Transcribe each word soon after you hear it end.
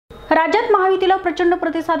राज्यात महायुतीला प्रचंड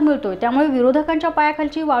प्रतिसाद मिळतोय, त्यामुळे विरोधकांच्या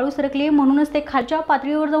पायाखालची वाळू सरकली, म्हणूनच ते खालच्या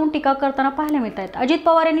पातळीवर जाऊन टीका करताना पाहायला मिळत आहेत। अजित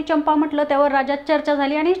पवार यांनी चंपा म्हटलं, त्यावर राज्यात चर्चा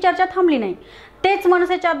झाली आणि ही चर्चा थांबली नाही। तेच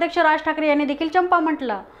मनसेचे अध्यक्ष राज ठाकरे यांनी देखील चंपा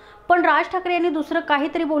म्हटला, पण राज ठाकरे यांनी दुसरं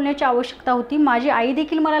काहीतरी बोलण्याची आवश्यकता होती। माझी आई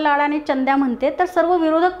देखील मला लाडाने चंद्या म्हणते, तर सर्व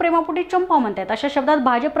विरोधक प्रेमापोटी चंपा म्हणतात। अशा शब्दात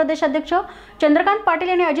भाजप प्रदेशाध्यक्ष चंद्रकांत पाटील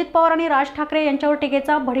यांनी अजित पवार आणि राज ठाकरे यांच्यावर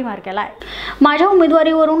टीकेचा भडीमार केला आहे। माझ्या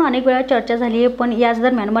उमेदवारीवरून अनेक वेळा चर्चा झाली आहे, पण याच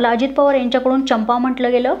दरम्यान मला अजित पवार यांच्याकडून चंपा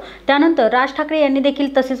म्हटलं गेलं। त्यानंतर राज ठाकरे यांनी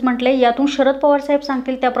देखील तसेच म्हटले। यातून शरद पवार साहेब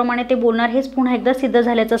सांगतील त्याप्रमाणे ते बोलणार हेच पुन्हा एकदा सिद्ध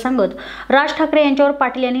झाल्याचं सांगत राज ठाकरे यांच्यावर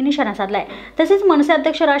पाटील यांनी निशाणा साधलाय। तसेच मनसे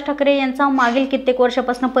अध्यक्ष राज ठाकरे यांचा मागील कित्येक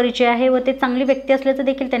वर्षापासून परिचय आहे व ते चांगली व्यक्ती असल्याचं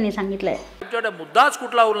देखील त्यांनी सांगितलंय। तुमच्याकडे मुद्दाच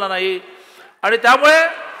कुठला उरला नाही आणि त्यामुळे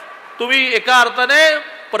तुम्ही एका अर्थाने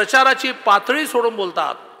प्रचाराची पातळी सोडून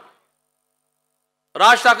बोलतात।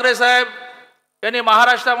 राज ठाकरे साहेब यांनी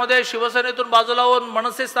महाराष्ट्रामध्ये शिवसेनेतून बाजूला होऊन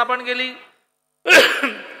मनसे स्थापन केली।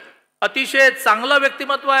 अतिशय चांगलं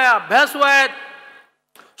व्यक्तिमत्व आहे, अभ्यासू आहेत।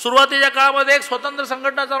 सुरुवातीच्या काळामध्ये एक स्वतंत्र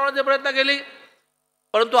संघटना चालवण्याचे प्रयत्न केली,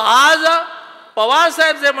 परंतु आज पवार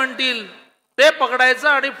साहेब जे म्हणतील ते पकडायचं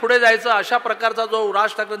आणि पुढे जायचं अशा प्रकारचा जो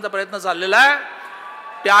राज ठाकरेंचा प्रयत्न चाललेला आहे,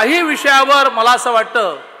 त्याही विषयावर मला असं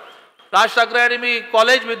वाटतं राज ठाकरे आणि मी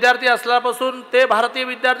कॉलेज विद्यार्थी असल्यापासून ते भारतीय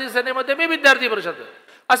विद्यार्थी सेनेमध्ये मी विद्यार्थी परिषद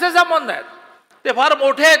असे संबंध आहेत, ते फार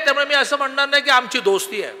मोठे आहेत। त्यामुळे मी असं म्हणणार नाही की आमची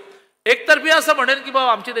दोस्ती आहे, एकतर्फी असं म्हणेन की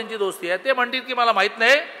बाबा आमची त्यांची दोस्ती आहे। ते म्हणतील की मला माहित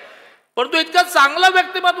नाही, परंतु इतकं चांगलं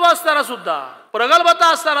व्यक्तिमत्व असताना सुद्धा,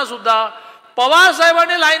 प्रगल्भता असताना सुद्धा पवार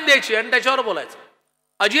साहेबांनी लाईन द्यायची आणि त्याच्यावर बोलायचं।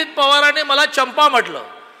 अजित पवारांनी मला चंपा म्हटलं,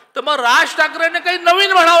 तर मग राज ठाकरेंनी काही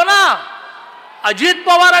नवीन म्हणावं ना। अजित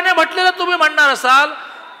पवारांनी म्हटलेलं तुम्ही म्हणणार असाल,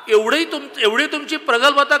 एवढी तुमची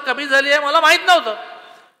प्रगल्भता कमी झाली आहे मला माहित नव्हतं।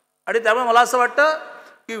 आणि त्यामुळे मला असं वाटतं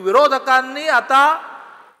की विरोधकांनी आता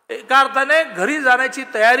एका अर्थाने घरी जाण्याची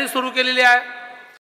तयारी सुरू केलेली आहे।